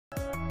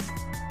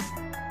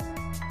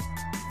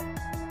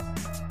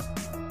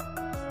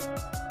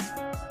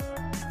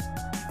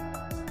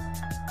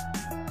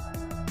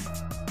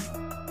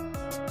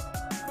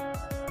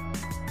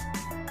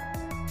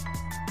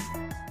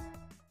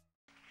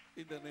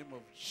name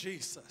of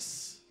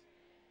Jesus.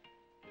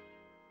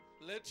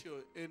 Let your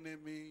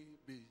enemy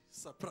be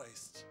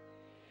surprised.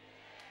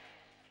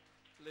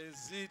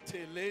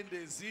 Lezite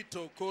lende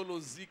zito kolo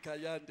zika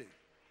yande.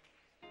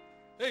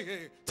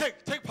 Hey,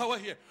 take power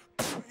here.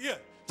 Here,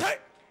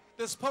 take.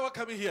 There's power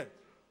coming here.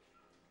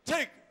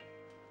 Take.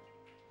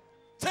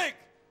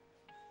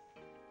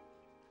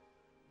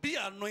 Be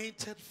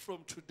anointed from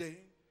today.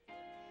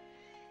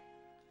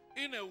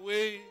 In a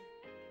way,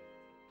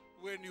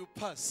 when you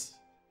pass,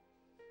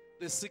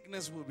 the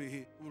sickness will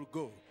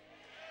go.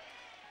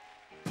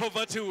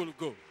 Poverty will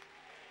go.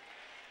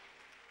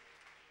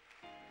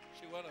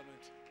 She want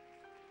anointing.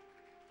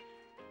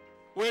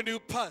 When you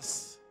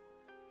pass,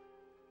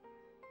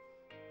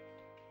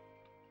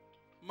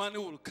 money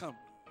will come.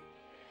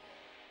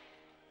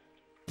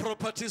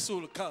 Properties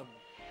will come.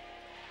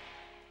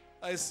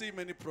 I see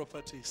many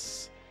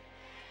properties.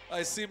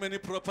 I see many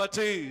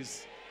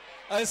properties.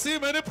 I see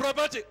many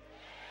properties.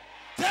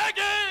 Take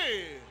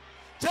it!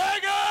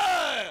 Take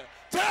it!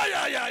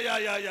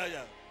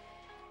 Yeah.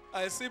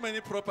 I see many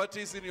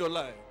properties in your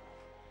life.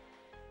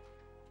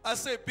 I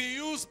say, be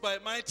used by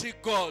mighty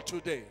God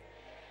today.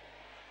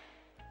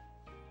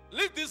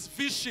 Let this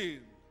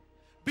vision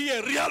be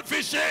a real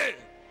vision.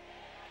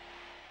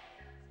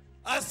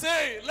 I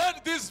say,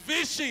 let this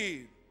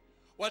vision,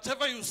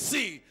 whatever you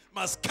see,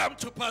 must come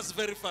to pass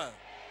very fast.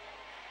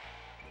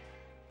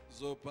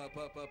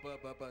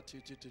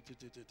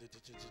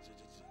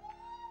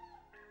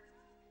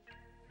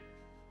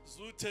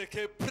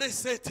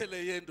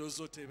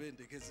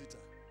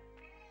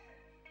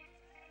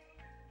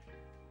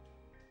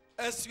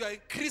 As you are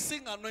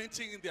increasing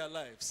anointing in their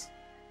lives,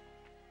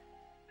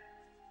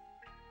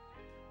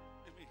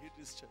 let me hit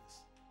this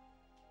chest.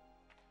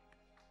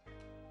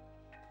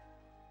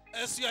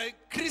 As you are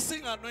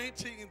increasing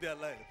anointing in their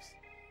lives,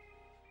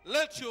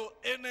 let your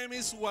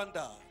enemies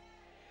wonder.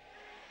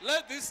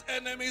 Let these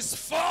enemies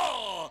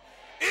fall.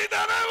 In the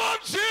name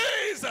of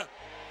Jesus.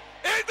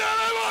 In the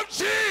name of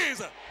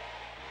Jesus.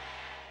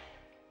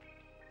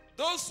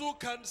 Those who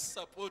can't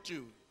support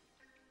you,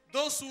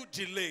 those who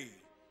delay,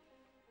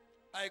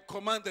 I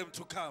command them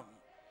to come.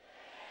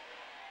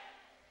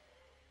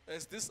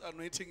 As this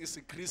anointing is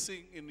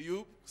increasing in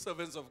you,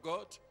 servants of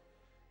God,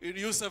 in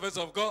you, servants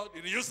of God,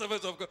 in you,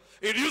 servants of God,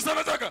 in you,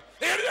 servants of God,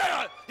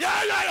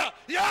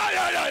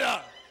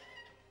 yeah.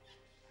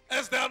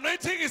 As the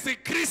anointing is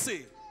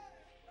increasing,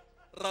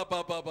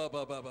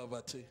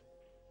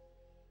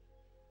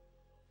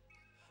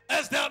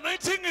 as the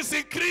anointing is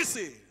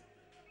increasing,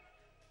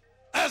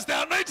 as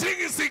the anointing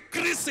is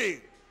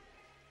increasing,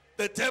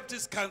 the debt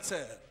is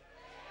canceled.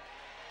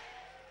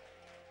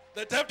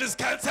 The debt is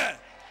canceled.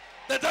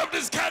 The debt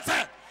is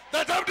canceled.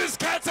 The debt is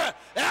canceled.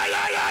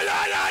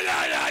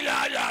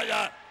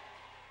 Yeah.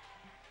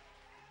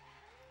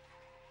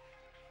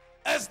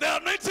 As the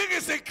anointing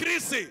is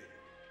increasing,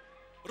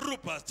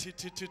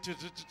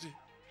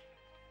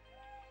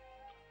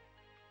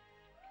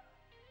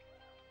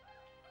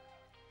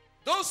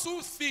 those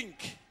who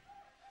think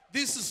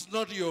this is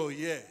not your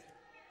year,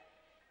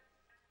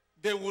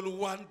 they will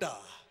wonder.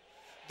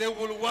 They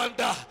will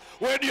wonder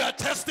when you are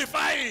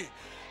testifying.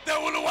 They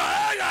will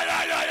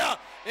wonder.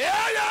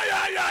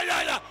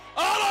 Yeah.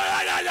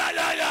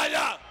 Oh,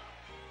 yeah.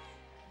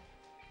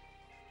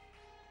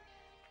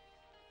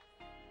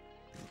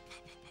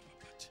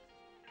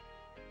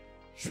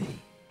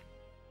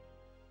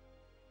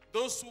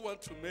 Those who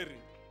want to marry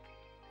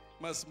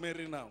must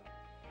marry now.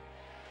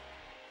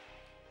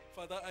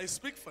 Father, I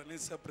speak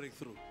financial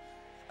breakthrough.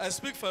 I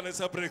speak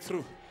financial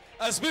breakthrough.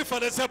 I speak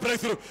financial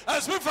breakthrough. I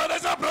speak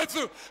financial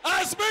breakthrough.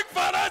 I speak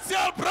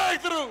financial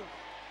breakthrough.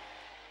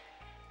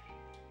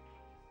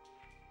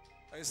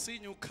 I see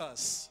new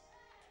cars,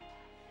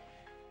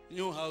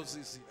 new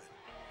houses here,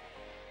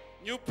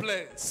 new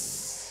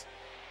plans.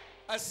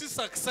 I see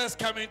success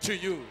coming to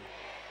you.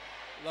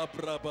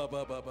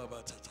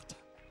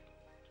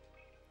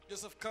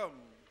 Joseph, come.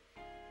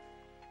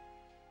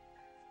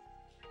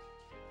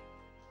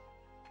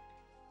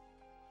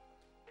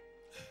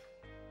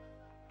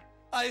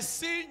 I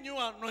see new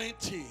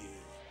anointing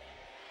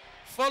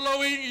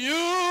following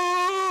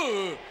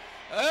you.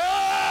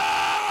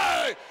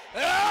 Hey!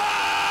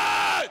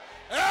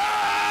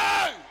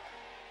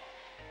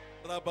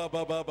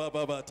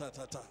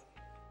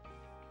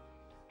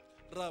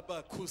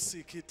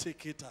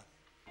 Rabakusikitikita.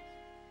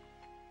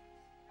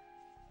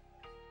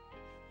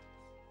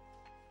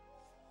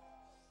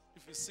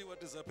 If you see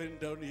what is happening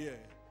down here,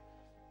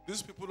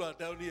 these people who are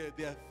down here,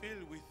 they are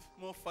filled with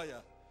more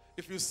fire.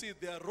 If you see,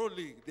 they are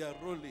rolling.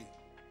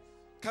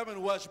 Come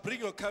and watch. Bring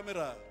your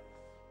camera.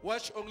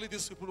 Watch only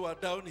these people who are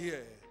down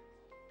here.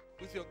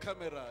 With your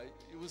camera,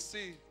 you will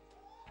see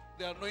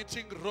the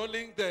anointing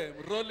rolling them.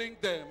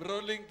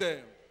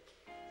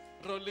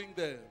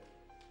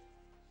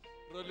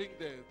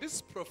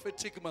 This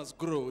prophetic must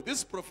grow.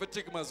 This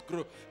prophetic must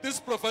grow. Yeah.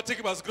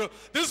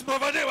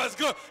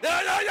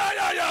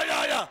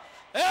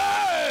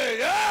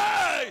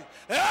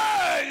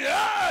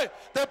 Hey.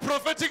 The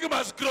prophetic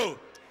must grow.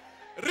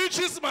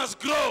 Riches must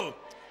grow.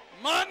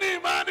 Money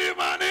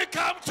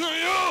come to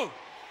you.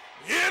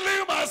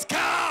 Healing must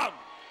come.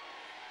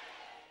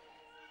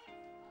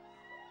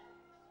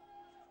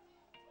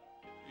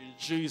 In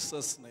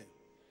Jesus' name.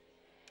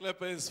 Clap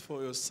hands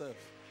for yourself.